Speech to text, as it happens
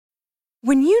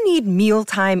When you need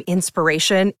mealtime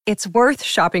inspiration, it's worth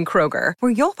shopping Kroger,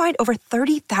 where you'll find over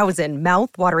 30,000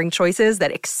 mouth-watering choices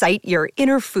that excite your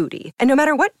inner foodie. And no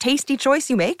matter what tasty choice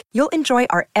you make, you'll enjoy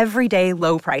our everyday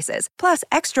low prices, plus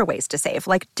extra ways to save,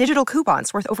 like digital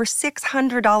coupons worth over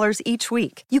 $600 each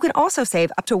week. You can also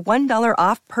save up to $1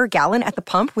 off per gallon at the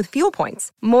pump with fuel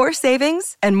points. More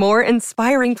savings and more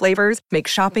inspiring flavors make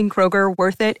shopping Kroger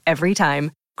worth it every time.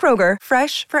 Kroger,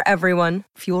 fresh for everyone.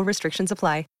 Fuel restrictions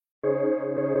apply.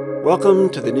 Welcome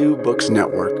to the New Books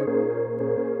Network.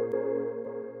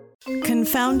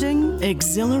 Confounding,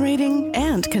 exhilarating,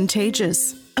 and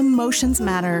contagious. Emotions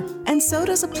matter, and so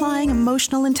does applying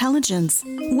emotional intelligence.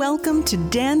 Welcome to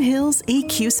Dan Hill's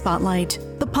EQ Spotlight,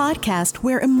 the podcast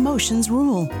where emotions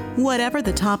rule. Whatever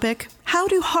the topic, how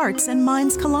do hearts and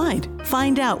minds collide?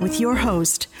 Find out with your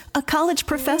host, a college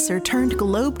professor turned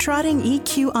globe-trotting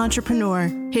EQ entrepreneur.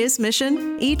 His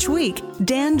mission? Each week,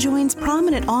 Dan joins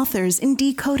prominent authors in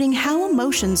decoding how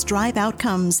emotions drive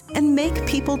outcomes and make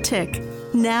people tick.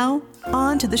 Now,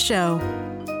 on to the show.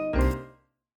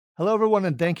 Hello, everyone,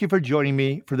 and thank you for joining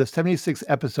me for the 76th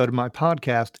episode of my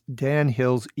podcast, Dan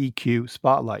Hill's EQ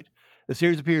Spotlight. The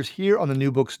series appears here on the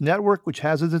New Books Network, which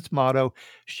has as its motto,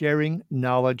 sharing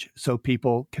knowledge so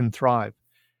people can thrive.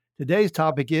 Today's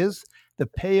topic is the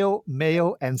Pale,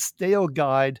 Male, and Stale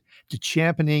Guide to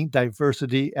Championing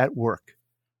Diversity at Work.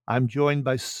 I'm joined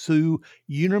by Sue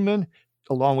Unerman,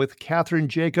 along with Catherine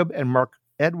Jacob and Mark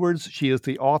Edwards. She is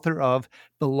the author of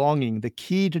Belonging, the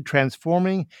Key to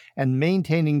Transforming and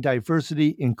Maintaining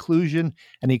Diversity, Inclusion,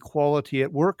 and Equality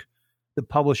at Work. The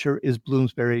publisher is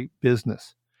Bloomsbury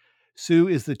Business. Sue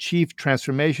is the Chief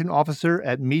Transformation Officer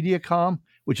at Mediacom,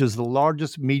 which is the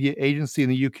largest media agency in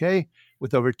the UK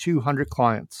with over 200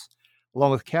 clients.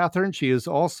 Along with Catherine, she is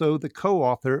also the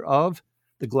co-author of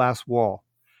The Glass Wall.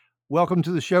 Welcome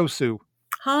to the show, Sue.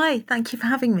 Hi, thank you for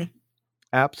having me.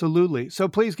 Absolutely. So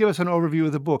please give us an overview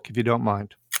of the book, if you don't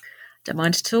mind. Don't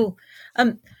mind at all.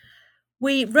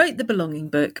 We wrote the Belonging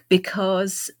book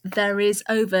because there is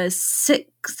over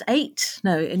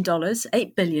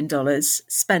 $8 billion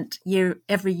spent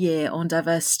every year on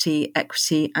diversity,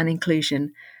 equity, and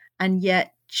inclusion, and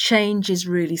yet change is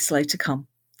really slow to come.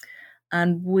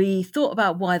 And we thought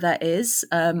about why that is.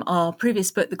 Our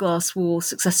previous book, The Glass Wall,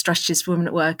 Success Strategies for Women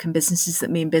at Work and Businesses That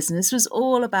Mean Business, was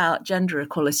all about gender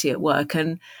equality at work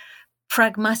and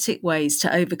pragmatic ways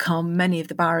to overcome many of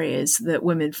the barriers that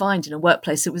women find in a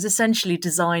workplace. It was essentially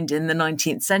designed in the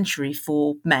 19th century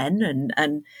for men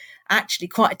and actually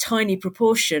quite a tiny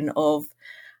proportion of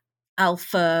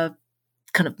alpha,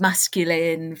 kind of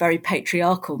masculine, very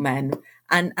patriarchal men.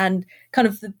 And kind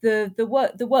of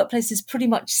the workplace has pretty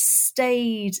much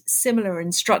stayed similar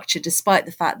in structure, despite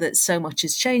the fact that so much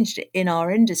has changed in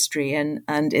our industry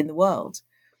and in the world.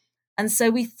 And so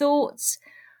we thought,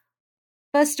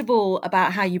 first of all,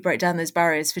 about how you break down those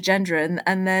barriers for gender.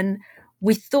 And then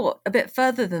we thought a bit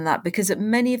further than that, because at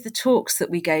many of the talks that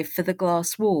we gave for the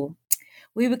Glass Wall,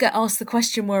 we would get asked the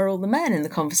question, where are all the men in the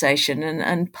conversation?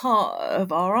 And part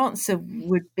of our answer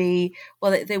would be,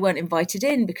 well, they weren't invited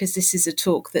in because this is a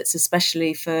talk that's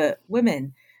especially for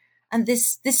women. And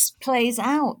this plays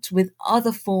out with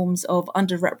other forms of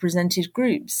underrepresented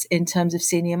groups in terms of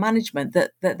senior management,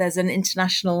 that there's an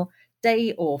international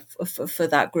day off for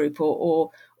that group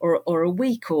or a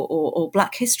week or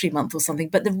Black History Month or something.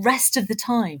 But the rest of the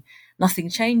time, nothing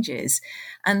changes.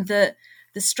 And the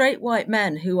straight white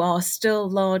men who are still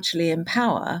largely in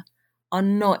power are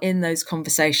not in those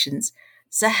conversations.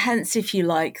 So hence, if you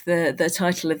like, the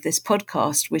title of this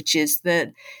podcast, which is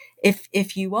that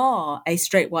if you are a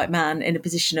straight white man in a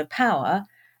position of power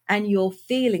and you're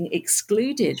feeling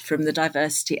excluded from the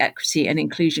diversity, equity and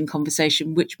inclusion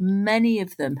conversation, which many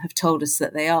of them have told us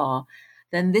that they are,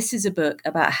 then this is a book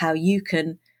about how you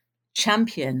can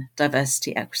champion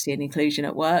diversity, equity and inclusion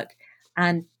at work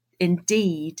and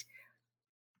indeed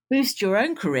boost your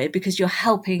own career, because you're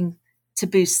helping to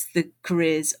boost the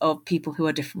careers of people who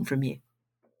are different from you.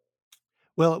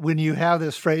 Well, when you have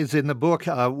this phrase in the book,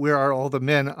 where are all the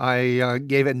men, I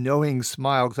gave a knowing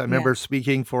smile, because I remember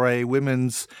speaking for a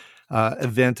women's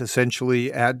event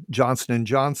essentially at Johnson &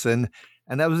 Johnson,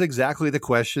 and that was exactly the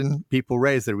question people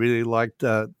raised. They really liked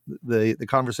the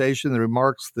conversation, the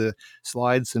remarks, the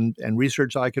slides and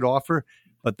research I could offer,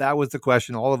 but that was the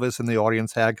question all of us in the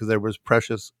audience had, because there was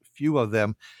precious few of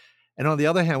them. And on the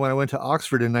other hand, when I went to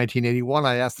Oxford in 1981,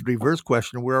 I asked the reverse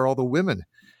question, where are all the women?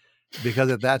 Because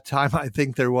at that time, I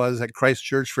think there was, at Christ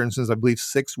Church, for instance, I believe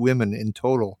 6 women in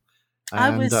total.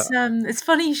 And, it's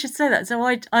funny you should say that. So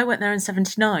I went there in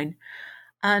 1979,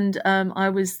 and I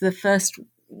was the first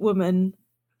woman,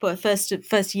 but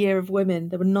first year of women.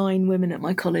 There were 9 women at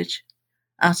my college.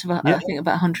 out of, I think,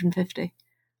 about 150.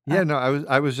 Yeah, no,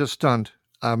 I was just stunned.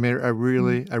 I mean, I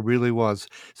really was.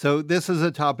 So this is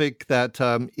a topic that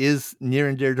is near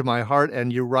and dear to my heart.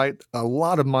 And you're right, a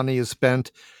lot of money is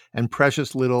spent and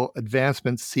precious little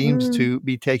advancement seems to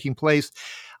be taking place.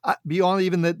 Beyond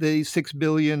even the 6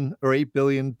 billion or 8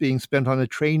 billion being spent on the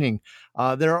training,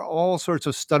 there are all sorts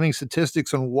of stunning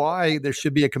statistics on why there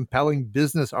should be a compelling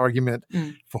business argument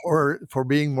for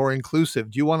being more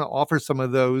inclusive. Do you want to offer some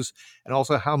of those, and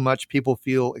also how much people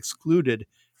feel excluded?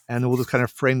 And we'll just kind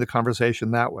of frame the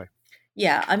conversation that way.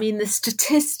 Yeah, I mean, the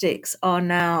statistics are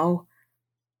now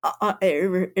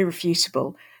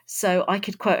irrefutable. So I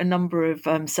could quote a number of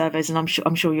surveys, and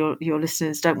I'm sure your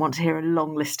listeners don't want to hear a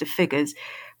long list of figures.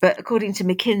 But according to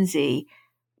McKinsey,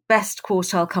 best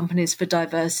quartile companies for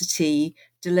diversity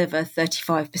deliver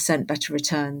 35% better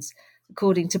returns.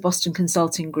 According to Boston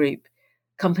Consulting Group,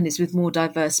 companies with more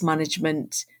diverse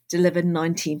management deliver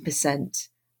 19%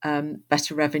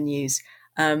 better revenues.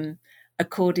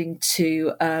 According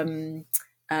to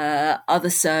other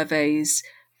surveys,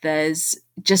 there's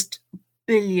just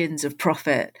billions of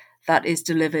profit that is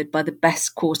delivered by the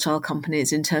best quartile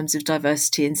companies in terms of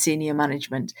diversity in senior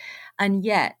management. And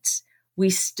yet we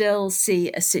still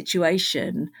see a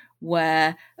situation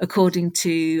where, according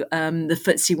to the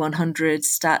FTSE 100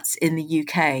 stats in the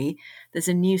UK, there's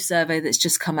a new survey that's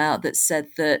just come out that said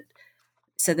that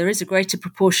so there is a greater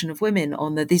proportion of women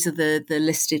on these are the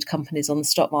listed companies on the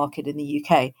stock market in the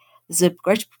UK. There's a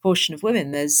greater proportion of women.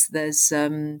 There's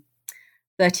 30%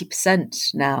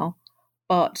 now,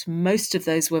 but most of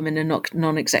those women are not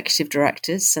non-executive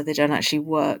directors, so they don't actually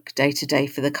work day to day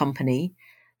for the company.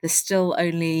 There's still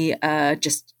only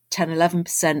just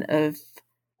 10-11% of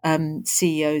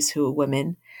CEOs who are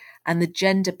women, and the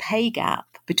gender pay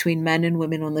gap between men and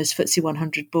women on those FTSE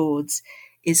 100 boards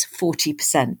is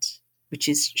 40%. Which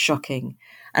is shocking.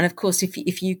 And of course,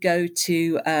 if you go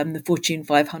to the Fortune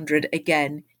 500,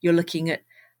 again, you're looking at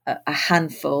a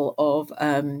handful of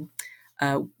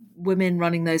women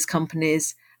running those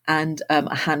companies and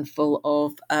a handful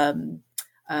of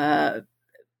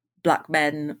black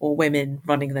men or women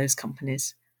running those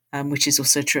companies, which is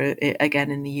also true, again,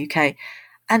 in the UK.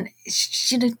 And,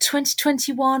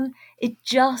 2021, it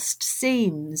just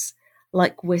seems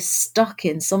like we're stuck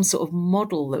in some sort of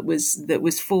model that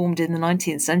was formed in the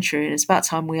 19th century, and it's about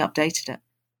time we updated it.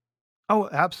 Oh,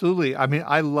 absolutely. I mean,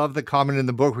 I love the comment in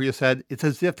the book where you said, it's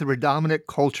as if the predominant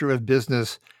culture of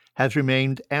business has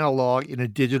remained analog in a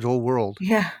digital world.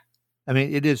 Yeah. I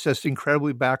mean, it is just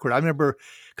incredibly backward. I remember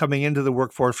coming into the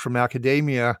workforce from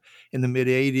academia in the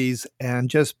mid-'80s and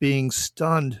just being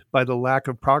stunned by the lack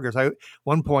of progress.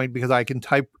 One point, because I can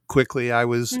type quickly, I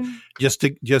was just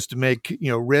to make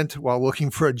rent while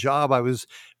looking for a job. I was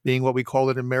being what we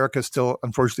call in America still,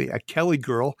 unfortunately, a Kelly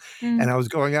girl, and I was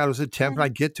going out as a temp. And I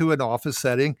get to an office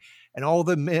setting, and all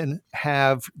the men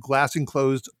have glass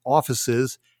enclosed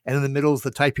offices, and in the middle is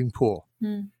the typing pool.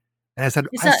 And I said,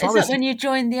 is that when you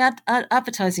joined the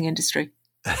advertising industry?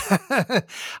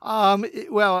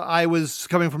 Well, I was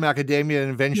coming from academia, and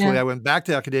eventually I went back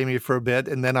to academia for a bit,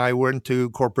 and then I went to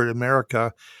corporate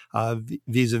America,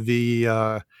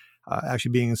 vis-a-vis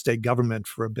actually being in state government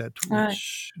for a bit.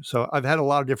 So I've had a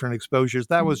lot of different exposures.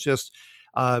 That was just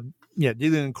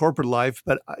dealing in corporate life.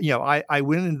 But I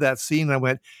went into that scene,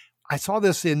 and I saw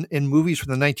this in movies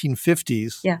from the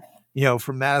 1950s.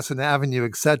 From Madison Avenue,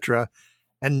 etc.,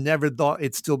 and never thought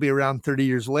it'd still be around 30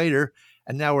 years later.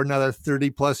 And now we're another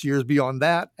 30 plus years beyond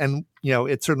that. And,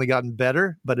 it's certainly gotten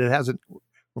better, but it hasn't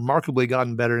remarkably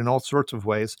gotten better in all sorts of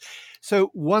ways. So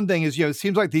one thing is, it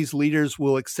seems like these leaders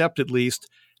will accept at least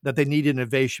that they need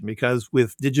innovation, because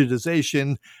with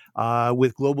digitization,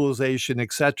 with globalization,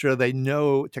 et cetera, they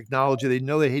know technology, they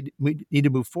know they need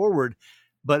to move forward.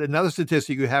 But another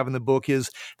statistic you have in the book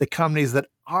is the companies that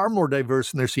are more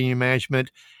diverse in their senior management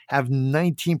have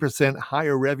 19%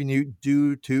 higher revenue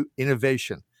due to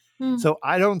innovation. So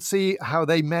I don't see how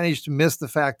they managed to miss the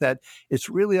fact that it's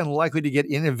really unlikely to get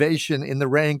innovation in the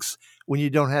ranks when you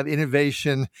don't have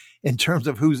innovation in terms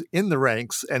of who's in the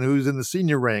ranks and who's in the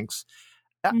senior ranks.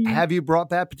 Have you brought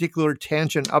that particular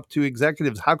tangent up to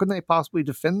executives? How can they possibly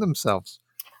defend themselves?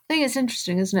 I think it's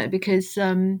interesting, isn't it? Because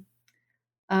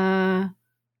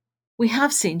we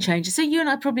have seen changes. So you and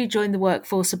I probably joined the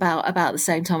workforce about the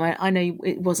same time. I know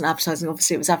it wasn't advertising.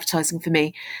 Obviously, it was advertising for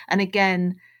me. And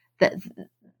again, that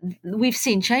we've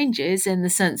seen changes in the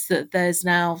sense that there's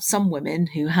now some women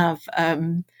who have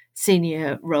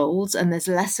senior roles, and there's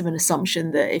less of an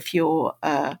assumption that if you're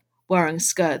wearing a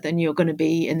skirt, then you're going to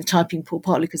be in the typing pool,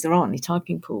 partly because there aren't any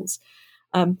typing pools.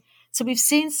 So we've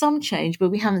seen some change, but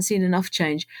we haven't seen enough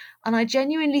change. And I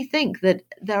genuinely think that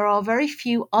there are very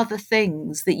few other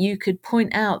things that you could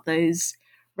point out those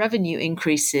revenue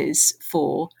increases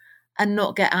for and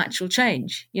not get actual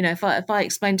change. You know, if I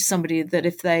explain to somebody that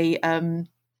if they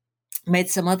made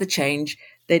some other change,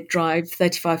 they'd drive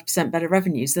 35% better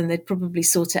revenues, then they'd probably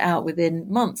sort it out within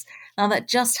months. Now, that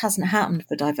just hasn't happened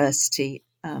for diversity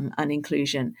and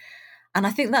inclusion. And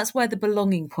I think that's where the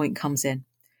belonging point comes in.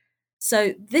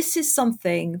 So this is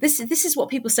something, this is what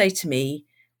people say to me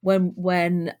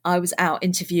when I was out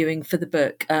interviewing for the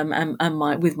book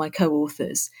with my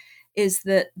co-authors, is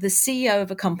that the CEO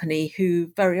of a company,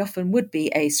 who very often would be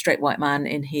a straight white man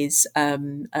in his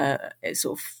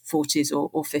sort of 40s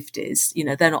or 50s, you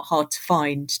know, they're not hard to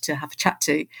find to have a chat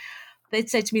to. They'd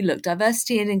say to me, look,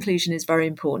 diversity and inclusion is very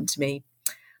important to me,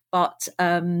 but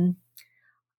I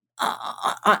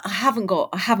haven't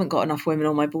got enough women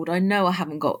on my board. I know I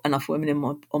haven't got enough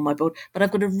women on my board, but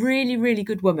I've got a really, really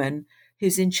good woman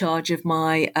who's in charge of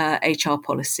my HR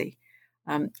policy,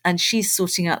 and she's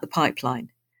sorting out the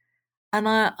pipeline. And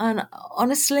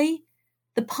honestly,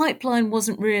 the pipeline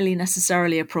wasn't really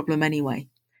necessarily a problem anyway.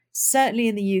 Certainly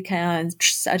in the UK, and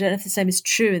I don't know if the same is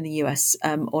true in the US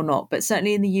or not, but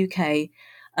certainly in the UK,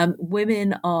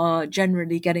 women are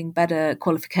generally getting better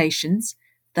qualifications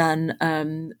than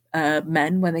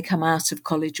men when they come out of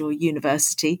college or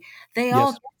university. They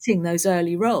are getting those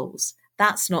early roles.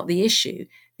 That's not the issue.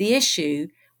 The issue,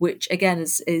 which again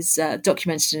is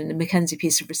documented in a McKinsey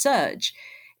piece of research,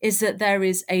 is that there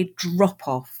is a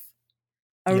drop-off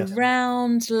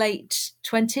around late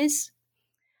 20s.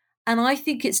 And I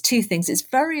think it's two things. It's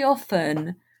very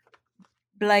often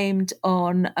blamed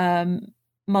on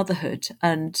motherhood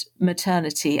and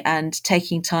maternity and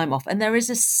taking time off. And there is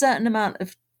a certain amount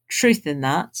of truth in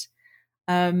that.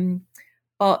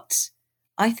 But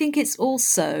I think it's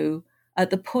also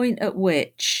at the point at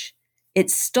which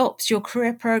it stops your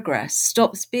career progress,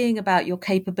 stops being about your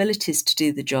capabilities to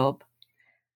do the job,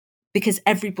 because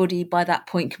everybody by that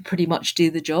point can pretty much do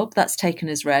the job. That's taken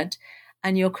as read.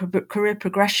 And your career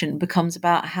progression becomes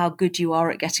about how good you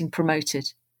are at getting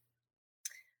promoted.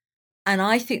 And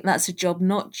I think that's a job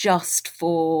not just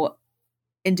for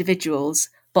individuals,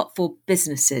 but for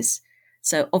businesses.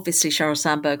 So obviously Sheryl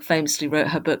Sandberg famously wrote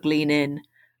her book, Lean In,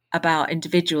 about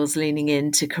individuals leaning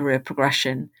into career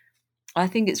progression. I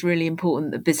think it's really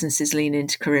important that businesses lean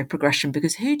into career progression,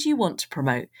 because who do you want to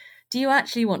promote? Do you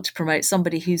actually want to promote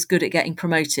somebody who's good at getting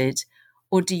promoted?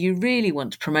 Or do you really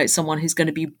want to promote someone who's going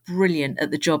to be brilliant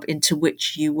at the job into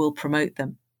which you will promote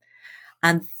them?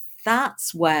 And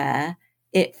that's where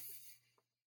it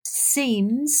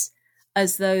seems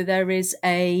as though there is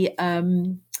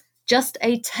just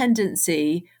a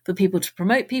tendency for people to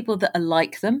promote people that are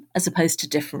like them as opposed to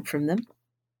different from them.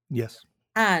 Yes.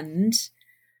 And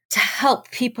to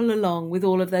help people along with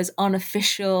all of those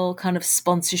unofficial kind of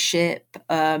sponsorship,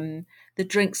 the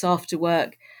drinks after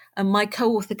work. And my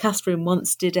co-author Catherine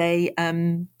once did a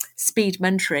speed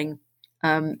mentoring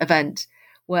event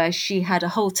where she had a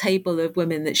whole table of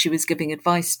women that she was giving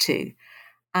advice to.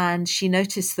 And she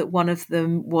noticed that one of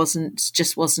them wasn't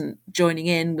joining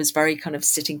in, was very kind of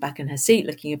sitting back in her seat,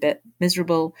 looking a bit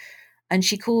miserable. And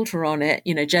she called her on it,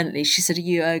 you know, gently. She said, "Are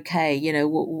you okay? You know,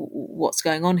 what's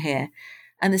going on here?"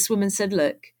 And this woman said,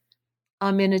 "Look,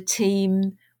 I'm in a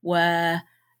team where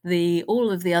all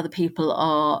of the other people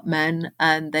are men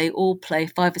and they all play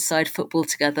five-a-side football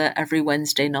together every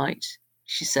Wednesday night."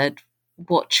 She said,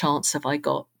 "What chance have I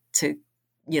got to,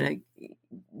 you know,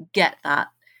 get that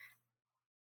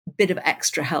bit of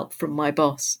extra help from my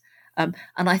boss?" And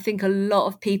I think a lot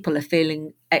of people are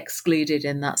feeling excluded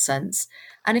in that sense.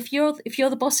 And if you're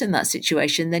the boss in that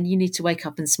situation, then you need to wake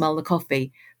up and smell the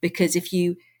coffee, because if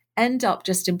you end up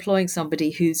just employing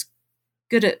somebody who's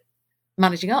good at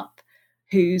managing up,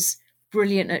 who's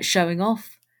brilliant at showing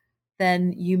off,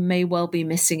 then you may well be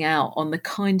missing out on the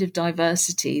kind of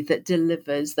diversity that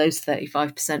delivers those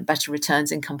 35% better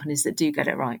returns in companies that do get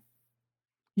it right.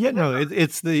 Yeah, no,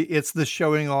 it's the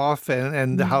showing off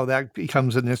and how that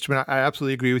becomes an instrument. I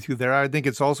absolutely agree with you there. I think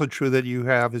it's also true that you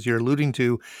have, as you're alluding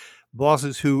to,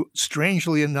 bosses who,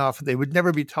 strangely enough, they would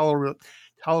never be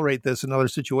tolerate this in other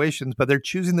situations, but they're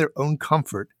choosing their own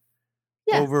comfort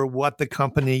over what the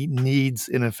company needs,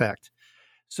 in effect.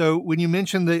 So when you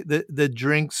mention the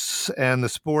drinks and the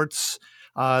sports,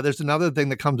 there's another thing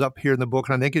that comes up here in the book,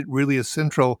 and I think it really is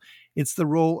central. It's the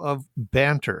role of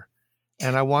banter.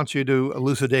 And I want you to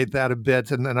elucidate that a bit,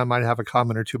 and then I might have a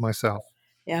comment or two myself.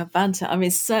 Yeah, banter. I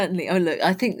mean, certainly. Oh, look,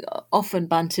 I think often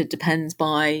banter depends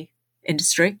by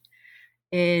industry.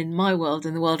 In my world,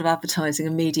 in the world of advertising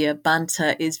and media,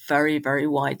 banter is very, very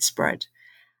widespread.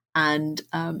 And,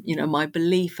 my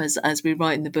belief as we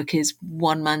write in the book is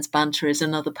one man's banter is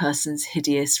another person's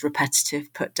hideous,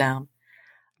 repetitive put down.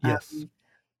 Yes.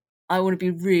 I want to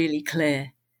be really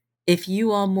clear. If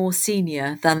you are more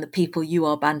senior than the people you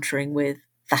are bantering with,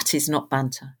 that is not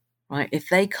banter, right? If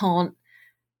they can't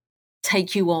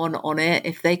take you on it,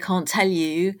 if they can't tell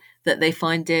you that they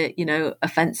find it,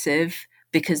 offensive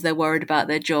because they're worried about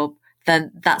their job,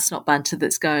 then that's not banter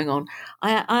that's going on.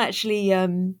 I actually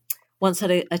once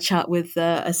had a chat with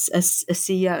a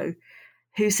CEO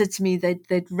who said to me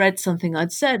they'd read something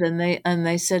I'd said, and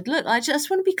they said, "Look, I just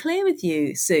want to be clear with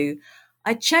you, Sue.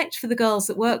 I checked for the girls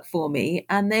that work for me,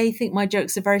 and they think my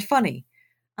jokes are very funny."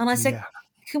 And I said, Yeah.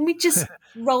 "Can we just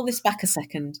roll this back a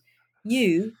second?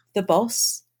 You, the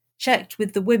boss, checked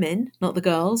with the women, not the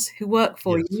girls, who work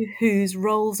for Yes. you, whose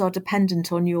roles are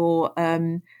dependent on your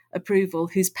approval,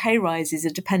 whose pay rises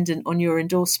are dependent on your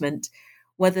endorsement,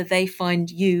 whether they find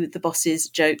you, the boss's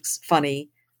jokes, funny."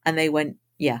 And they went,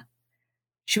 "Yeah."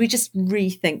 Should we just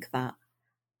rethink that?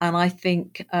 And I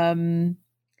think,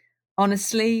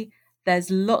 honestly,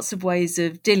 there's lots of ways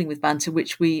of dealing with banter,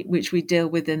 which we deal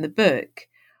with in the book.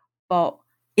 But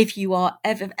if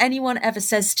anyone ever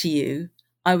says to you,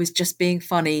 "I was just being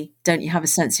funny, don't you have a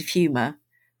sense of humour?"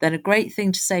 then a great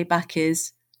thing to say back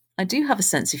is, "I do have a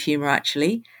sense of humour,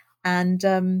 actually. And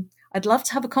I'd love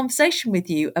to have a conversation with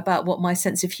you about what my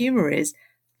sense of humour is."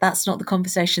 That's not the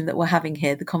conversation that we're having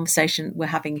here. The conversation we're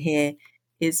having here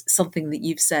is something that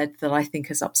you've said that I think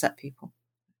has upset people.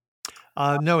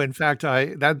 No, in fact,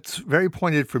 that's very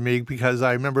pointed for me, because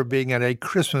I remember being at a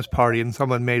Christmas party and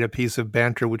someone made a piece of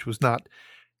banter which was not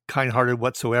kind-hearted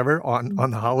whatsoever on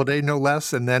the holiday, no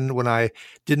less. And then when I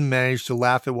didn't manage to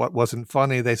laugh at what wasn't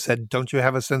funny, they said, "Don't you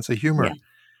have a sense of humor?"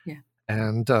 Yeah.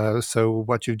 And so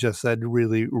what you just said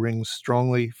really rings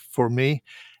strongly for me.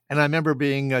 And I remember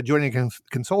joining a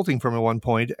consulting firm at one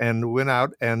point, and went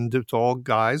out, and it's all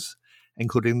guys,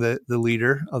 including the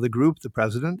leader of the group, the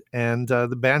president. And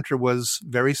the banter was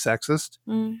very sexist.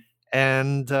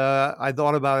 And I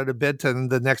thought about it a bit. And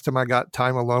the next time I got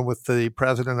time alone with the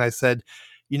president, I said,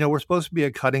 "We're supposed to be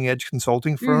a cutting edge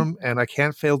consulting firm, and I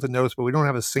can't fail to notice, but we don't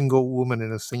have a single woman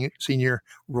in a senior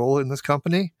role in this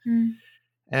company."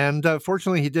 And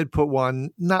fortunately, he did put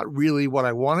one, not really what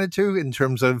I wanted to in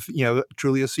terms of,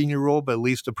 truly a senior role, but at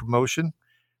least a promotion,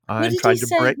 and tried to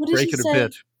break it a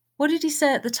bit. What did he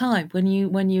say at the time when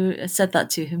you said that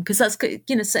to him? Because that's,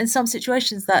 in some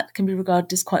situations that can be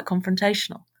regarded as quite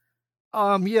confrontational.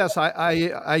 Yes,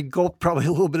 I gulped probably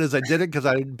a little bit as I did it, because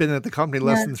I'd been at the company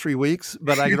less than 3 weeks,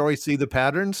 but I could always see the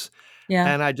patterns. Yeah.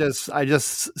 And I just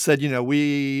said,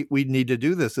 we need to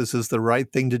do this. This is the right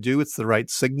thing to do. It's the right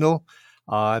signal.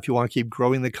 If you want to keep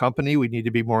growing the company, we need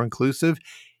to be more inclusive.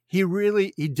 He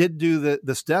did do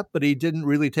the step, but he didn't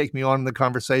really take me on in the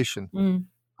conversation.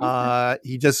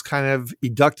 He just he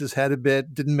ducked his head a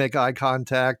bit, didn't make eye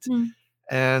contact,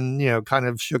 and, kind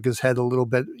of shook his head a little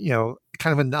bit,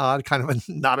 kind of a nod, kind of a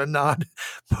not a nod,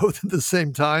 both at the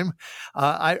same time.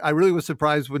 I really was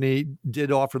surprised when he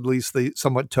did offer at least the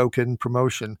somewhat token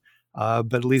promotion,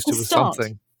 but at least it was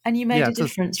something. And you made a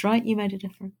difference, right? You made a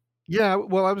difference. Yeah,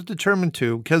 well, I was determined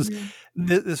to, because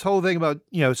this whole thing about,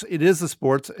 it is the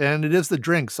sports and it is the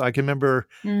drinks. I can remember,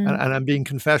 and I'm being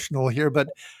confessional here, but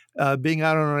being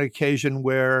out on an occasion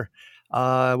where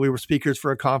we were speakers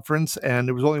for a conference, and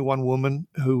there was only one woman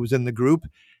who was in the group,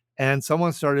 and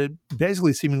someone started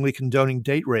basically seemingly condoning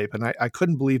date rape. And I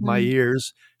couldn't believe my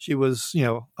ears. She was,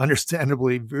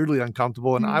 understandably really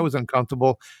uncomfortable, and I was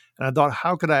uncomfortable. And I thought,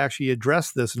 how could I actually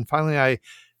address this? And finally, I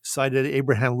cited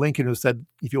Abraham Lincoln, who said,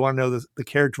 "If you want to know the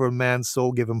character of a man's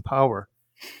soul, give him power."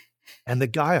 And the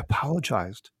guy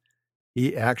apologized.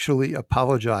 He actually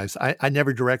apologized. I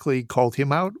never directly called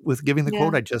him out with giving the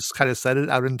quote. I just kind of said it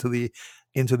out into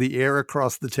the air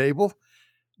across the table.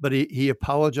 But he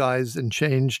apologized and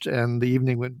changed, and the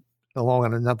evening went along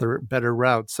on another better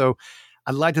route. So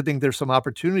I'd like to think there's some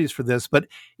opportunities for this, but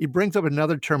it brings up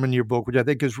another term in your book, which I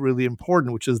think is really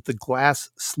important, which is the glass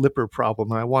slipper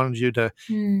problem. And I wanted you to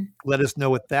let us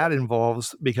know what that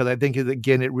involves, because I think,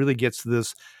 again, it really gets to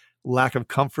this lack of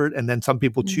comfort, and then some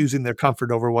people choosing their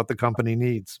comfort over what the company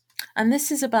needs. And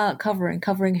this is about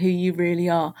covering who you really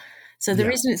are. So the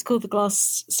reason it's called the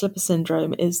glass slipper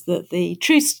syndrome is that the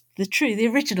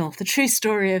true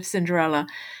story of Cinderella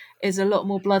is a lot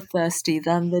more bloodthirsty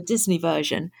than the Disney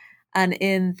version. And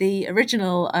in the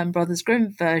original Brothers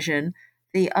Grimm version,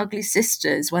 the ugly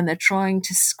sisters, when they're trying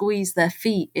to squeeze their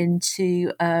feet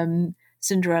into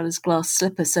Cinderella's glass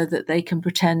slipper so that they can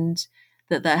pretend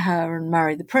that they're her and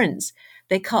marry the prince,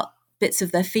 they cut bits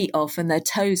of their feet off and their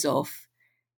toes off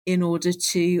in order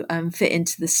to fit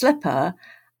into the slipper.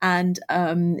 And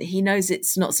he knows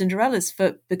it's not Cinderella's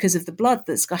foot because of the blood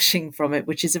that's gushing from it,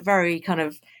 which is a very kind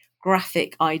of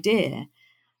graphic idea.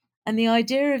 And the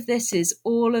idea of this is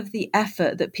all of the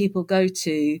effort that people go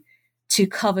to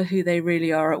cover who they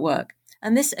really are at work.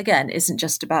 And this, again, isn't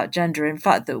just about gender. In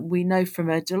fact, that we know from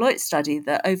a Deloitte study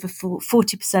that over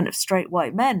 40% of straight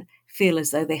white men feel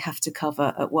as though they have to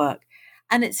cover at work.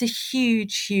 And it's a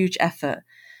huge, huge effort.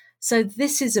 So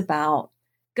this is about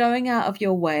going out of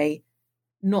your way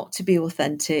not to be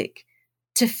authentic,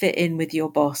 to fit in with your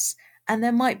boss. And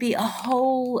there might be a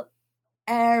whole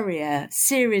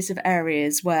series of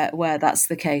areas where that's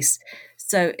the case.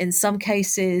 So in some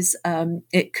cases,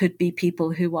 it could be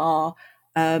people who are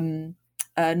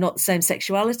not the same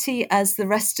sexuality as the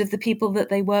rest of the people that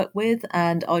they work with,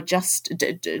 and are just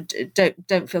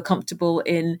don't feel comfortable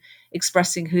in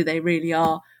expressing who they really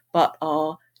are, but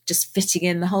are just fitting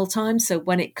in the whole time. So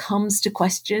when it comes to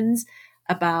questions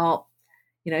about,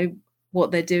 what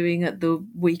they're doing at the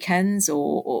weekends,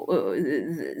 or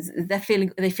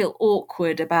they feel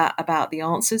awkward about the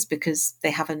answers because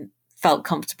they haven't felt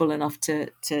comfortable enough to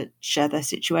share their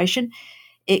situation.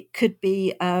 It could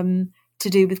be to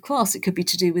do with class. It could be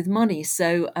to do with money.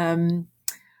 So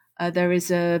there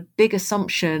is a big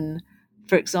assumption,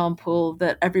 for example,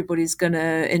 that everybody's going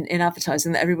to, in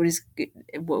advertising, that everybody's,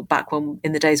 back when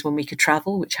in the days when we could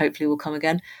travel, which hopefully will come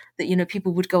again, that,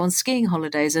 people would go on skiing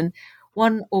holidays. And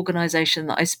one organization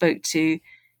that I spoke to,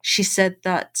 she said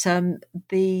that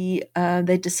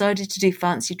they decided to do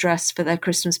fancy dress for their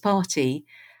Christmas party,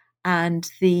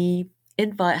 and the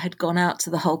invite had gone out to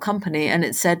the whole company, and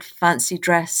it said fancy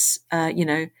dress,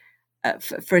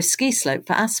 for a ski slope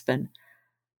for Aspen.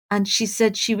 And she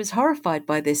said she was horrified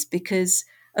by this because,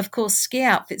 of course, ski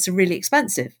outfits are really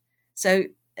expensive. So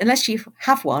unless you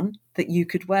have one that you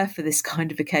could wear for this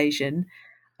kind of occasion,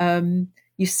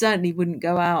 you certainly wouldn't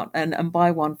go out and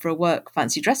buy one for a work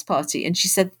fancy dress party. And she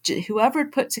said whoever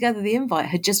had put together the invite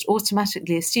had just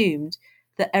automatically assumed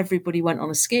that everybody went on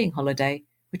a skiing holiday,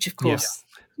 which, of course,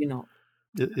 you're not.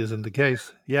 It isn't the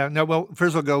case. Yeah. No, well,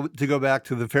 first of all, go back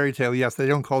to the fairy tale. Yes, they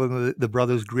don't call them the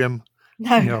Brothers Grimm.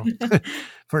 No,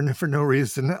 for no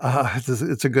reason.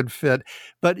 It's a good fit.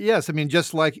 But yes, I mean,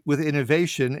 just like with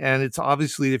innovation, and it's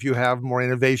obviously if you have more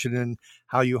innovation in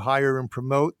how you hire and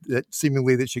promote, that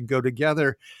seemingly that should go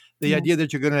together. The idea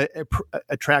that you're going to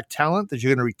attract talent, that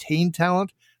you're going to retain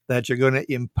talent, that you're going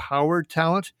to empower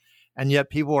talent, and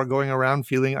yet people are going around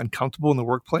feeling uncomfortable in the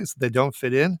workplace, that they don't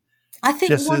fit in. I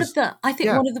think one of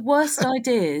the worst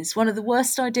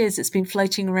ideas, that's been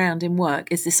floating around in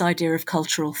work is this idea of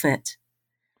cultural fit.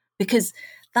 Because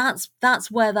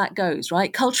that's where that goes,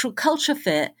 right? Culture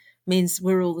fit means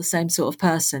we're all the same sort of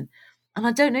person. And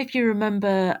I don't know if you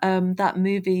remember that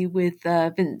movie with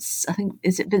Vince, I think,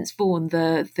 is it Vince Vaughn,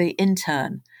 the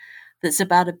intern, that's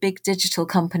about a big digital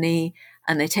company,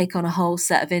 and they take on a whole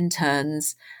set of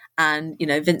interns. And,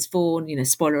 Vince Vaughn,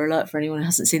 spoiler alert for anyone who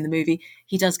hasn't seen the movie,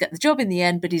 he does get the job in the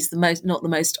end, but he's not the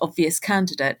most obvious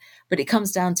candidate. But it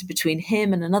comes down to between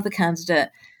him and another candidate,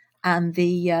 and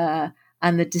the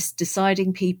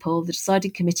deciding people, the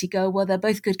deciding committee go, well, they're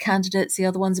both good candidates. The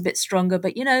other one's a bit stronger.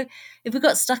 But, if we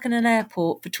got stuck in an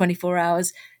airport for 24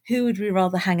 hours, who would we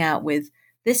rather hang out with,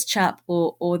 this chap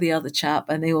or the other chap?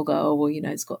 And they all go, oh, well,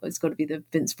 it's got to be the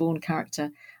Vince Vaughn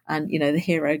character. And, the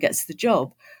hero gets the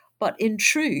job. But in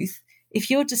truth,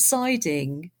 if you're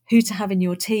deciding who to have in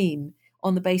your team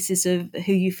on the basis of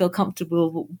who you feel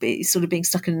comfortable sort of being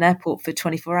stuck in an airport for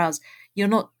 24 hours, you're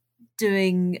not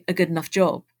doing a good enough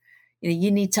job. You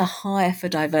need to hire for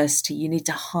diversity. You need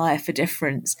to hire for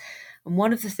difference. And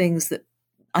one of the things that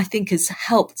I think has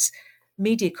helped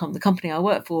Mediacom, the company I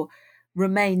work for,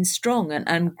 remain strong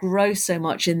and grow so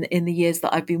much in the years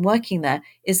that I've been working there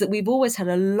is that we've always had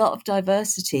a lot of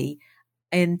diversity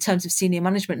in terms of senior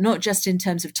management, not just in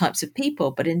terms of types of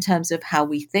people, but in terms of how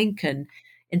we think, and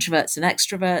introverts and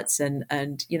extroverts,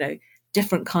 and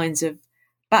different kinds of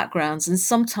backgrounds. And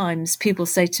sometimes people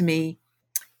say to me,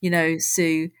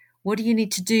 Sue, what do you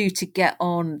need to do to get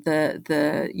on the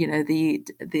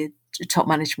top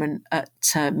management at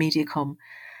Mediacom?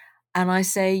 And I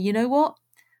say,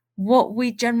 what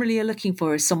we generally are looking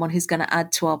for is someone who's going to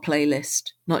add to our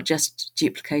playlist, not just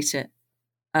duplicate it.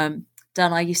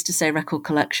 Dan, I used to say record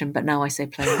collection, but now I say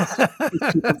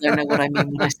playlist. People don't know what I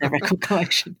mean when I say record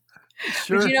collection.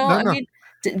 Sure. But what I mean?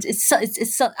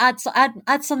 It's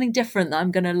add something different that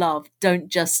I'm going to love. Don't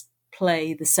just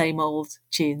play the same old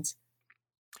tunes.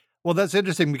 Well, that's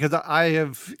interesting because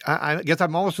I guess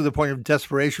I'm almost to the point of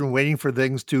desperation, waiting for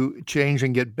things to change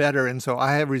and get better. And so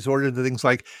I have resorted to things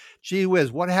like, gee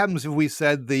whiz, what happens if we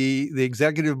said the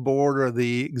executive board or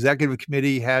the executive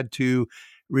committee had to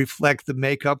reflect the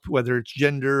makeup, whether it's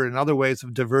gender and other ways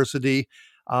of diversity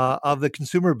of the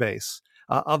consumer base,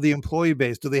 of the employee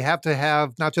base? Do they have to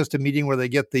have not just a meeting where they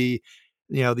get the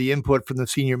input from the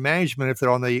senior management if they're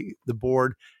on the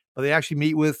board, but they actually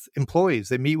meet with employees,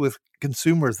 they meet with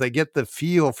consumers, they get the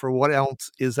feel for what else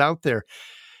is out there?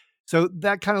 So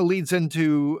that kind of leads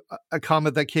into a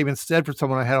comment that came instead from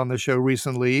someone I had on the show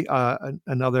recently,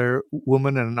 another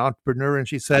woman and an entrepreneur. And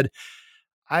she said,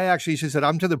 she said,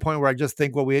 I'm to the point where I just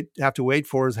think what we have to wait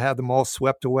for is have them all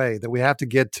swept away, that we have to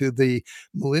get to the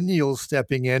millennials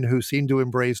stepping in who seem to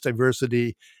embrace diversity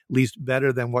at least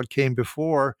better than what came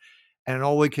before. And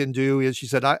all we can do is, she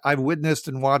said, I've witnessed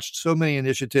and watched so many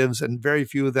initiatives and very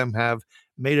few of them have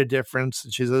made a difference.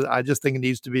 She said, I just think it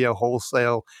needs to be a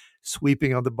wholesale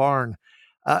sweeping of the barn.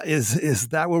 Is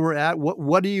that where we're at?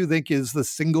 What do you think is the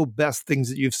single best things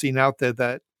that you've seen out there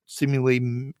that seemingly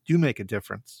do make a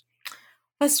difference?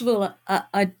 First of all,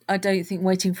 I don't think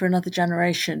waiting for another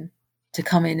generation to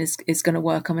come in is going to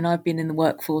work. I mean, I've been in the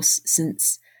workforce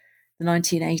since the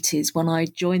 1980s. When I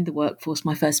joined the workforce,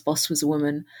 my first boss was a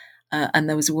woman, and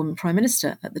there was a woman prime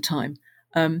minister at the time.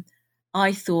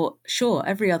 I thought, sure,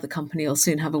 every other company will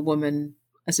soon have a woman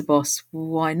as a boss.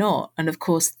 Why not? And of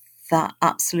course, that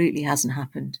absolutely hasn't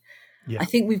happened. Yeah. I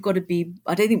think we've got to be,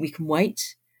 I don't think we can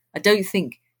wait. I don't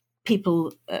think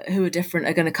people who are different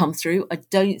are going to come through. I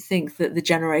don't think that the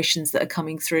generations that are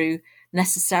coming through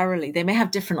necessarily, they may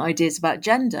have different ideas about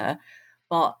gender,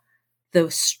 but the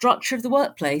structure of the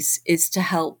workplace is to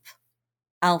help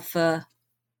alpha,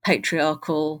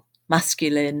 patriarchal,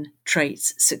 masculine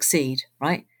traits succeed,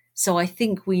 right? So I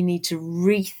think we need to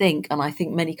rethink, and I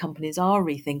think many companies are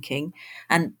rethinking.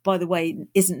 And by the way,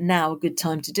 isn't now a good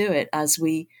time to do it as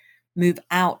we move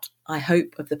out, I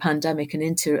hope, of the pandemic and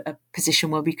into a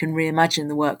position where we can reimagine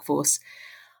the workforce?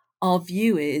 Our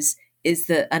view is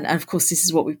that, and of course this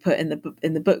is what we put in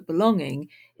the book Belonging,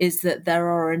 is that there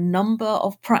are a number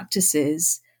of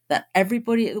practices that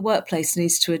everybody at the workplace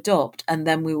needs to adopt, and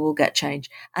then we will get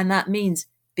change. And that means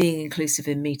being inclusive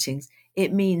in meetings.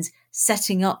 It means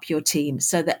setting up your team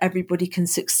so that everybody can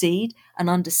succeed and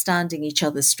understanding each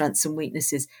other's strengths and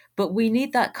weaknesses. But we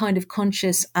need that kind of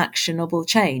conscious, actionable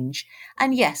change.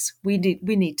 And yes, we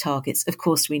need targets. Of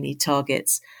course, we need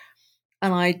targets.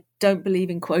 And I don't believe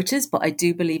in quotas, but I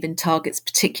do believe in targets,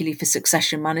 particularly for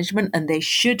succession management. And they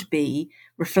should be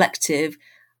reflective.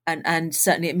 And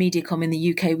certainly at Mediacom in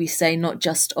the UK, we say not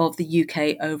just of the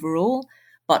UK overall,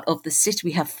 but of the city.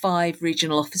 We have 5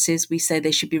 regional offices. We say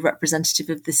they should be representative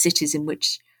of the cities in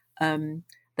which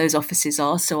those offices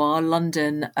are. So our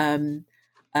London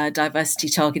diversity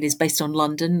target is based on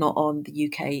London, not on the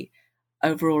UK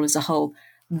overall as a whole.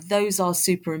 Those are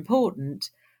super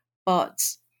important,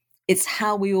 but it's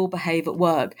how we all behave at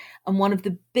work. And one of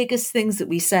the biggest things that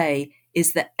we say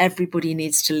is that everybody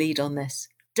needs to lead on this.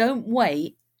 Don't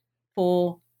wait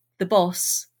for the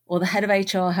boss or the head of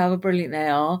HR, however brilliant they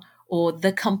are, or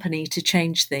the company to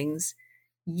change things.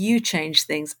 You change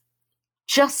things,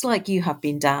 just like you have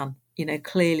been, Dan,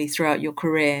 clearly throughout your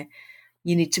career.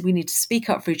 We need to speak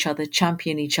up for each other,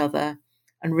 champion each other,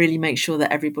 and really make sure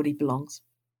that everybody belongs.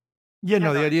 Yeah,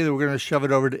 no, the idea that we're going to shove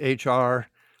it over to HR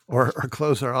or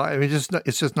close our eye, I mean,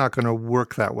 it's just not going to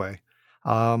work that way.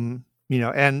 And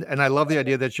I love the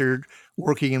idea that you're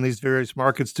working in these various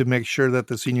markets to make sure that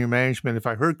the senior management, if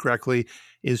I heard correctly,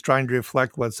 is trying to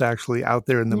reflect what's actually out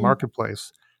there in the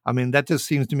marketplace. I mean, that just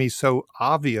seems to me so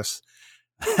obvious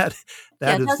that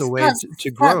is the way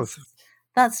to growth.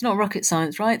 That's not rocket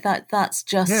science, right? That's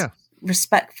just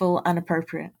respectful and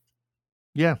appropriate.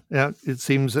 Yeah, it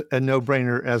seems a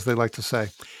no-brainer, as they like to say.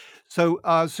 So,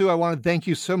 Sue, I want to thank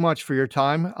you so much for your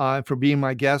time, for being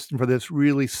my guest, and for this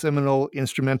really seminal,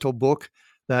 instrumental book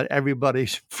that everybody,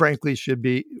 frankly, should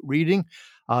be reading.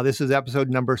 This is episode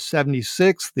number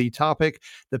 76, the topic,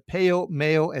 The Pale,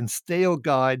 Male, and Stale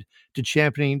Guide to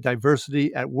Championing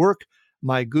Diversity at Work.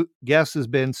 My guest has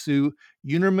been Sue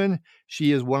Unerman.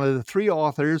 She is one of the 3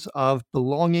 authors of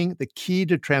Belonging, The Key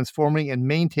to Transforming and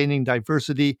Maintaining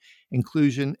Diversity,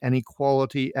 Inclusion, and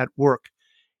Equality at Work.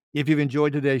 If you've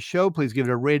enjoyed today's show, please give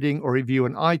it a rating or review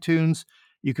on iTunes.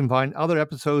 You can find other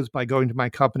episodes by going to my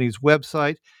company's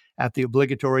website at the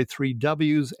obligatory 3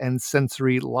 W's and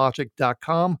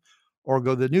sensorylogic.com, or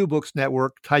go to the New Books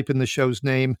Network, type in the show's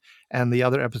name, and the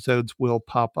other episodes will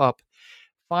pop up.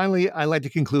 Finally, I like to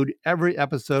conclude every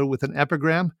episode with an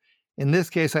epigram. In this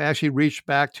case, I actually reached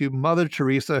back to Mother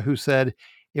Teresa, who said,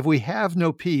 "If we have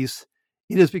no peace,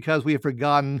 it is because we have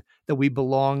forgotten that we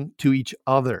belong to each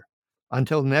other."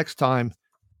 Until next time,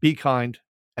 be kind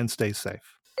and stay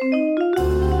safe.